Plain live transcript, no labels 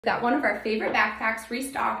Got one of our favorite backpacks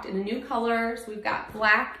restocked in a new color. So we've got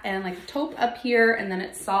black and like a taupe up here, and then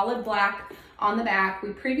it's solid black on the back. We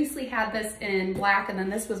previously had this in black, and then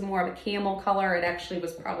this was more of a camel color. It actually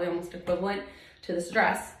was probably almost equivalent to this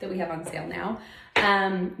dress that we have on sale now.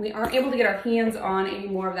 We aren't able to get our hands on any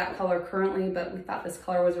more of that color currently, but we thought this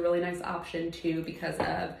color was a really nice option too because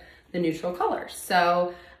of the neutral colors.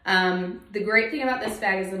 So the great thing about this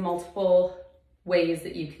bag is the multiple ways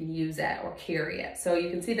that you can use it or carry it. So you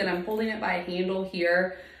can see that I'm holding it by a handle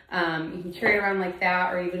here. You can carry it around like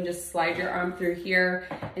that, or even just slide your arm through here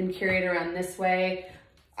and carry it around this way.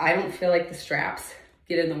 I don't feel like the straps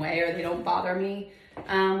get in the way, or they don't bother me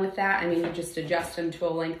with that. I mean, you just adjust them to a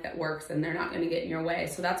length that works and they're not gonna get in your way.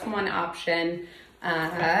 So that's one option.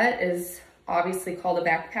 It is obviously called a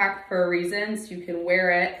backpack for a reason. So you can wear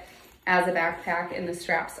it as a backpack, and the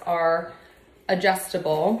straps are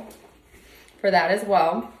adjustable for that as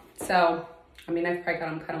well. So, I mean, I've probably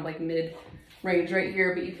got them kind of like mid-range right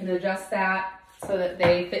here, but you can adjust that so that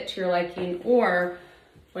they fit to your liking. Or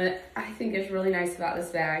what I think is really nice about this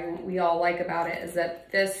bag, and what we all like about it, is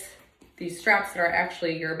that these straps that are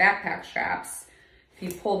actually your backpack straps, if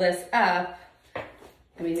you pull this up,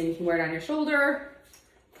 I mean, then you can wear it on your shoulder,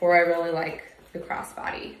 or I really like the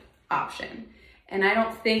crossbody option. And I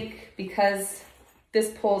don't think, because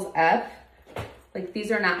this pulls up, like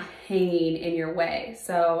these are not hanging in your way.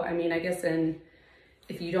 So, I mean, I guess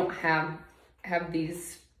if you don't have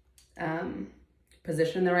these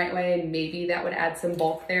positioned the right way, maybe that would add some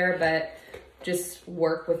bulk there, but just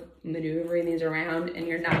work with maneuvering these around and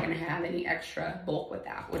you're not gonna have any extra bulk with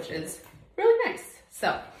that, which is really nice.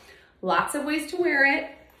 So, lots of ways to wear it.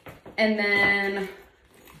 And then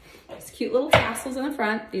these cute little tassels in the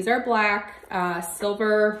front. These are black,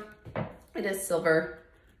 silver. It is silver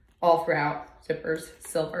all throughout. Zippers,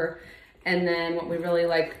 silver. And then what we really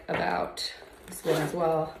like about this one as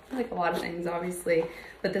well, I like a lot of things obviously,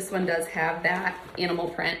 but this one does have that animal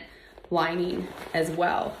print lining as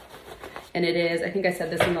well. And it is, I think I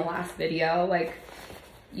said this in the last video, like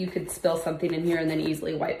you could spill something in here and then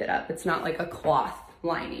easily wipe it up. It's not like a cloth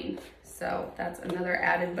lining. So that's another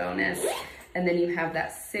added bonus. And then you have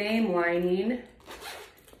that same lining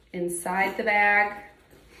inside the bag.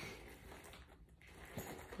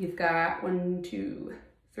 You've got 1, 2,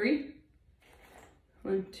 3.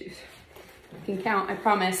 1, 2, 3. I can count, I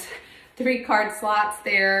promise. 3 card slots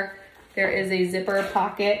there. There is a zipper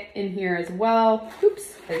pocket in here as well.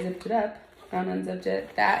 Oops, I zipped it up and unzipped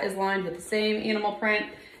it. That is lined with the same animal print.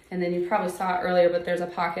 And then you probably saw it earlier, but there's a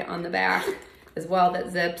pocket on the back as well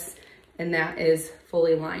that zips, and that is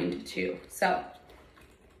fully lined too. So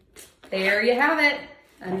there you have it.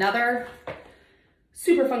 Another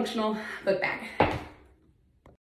super functional book bag.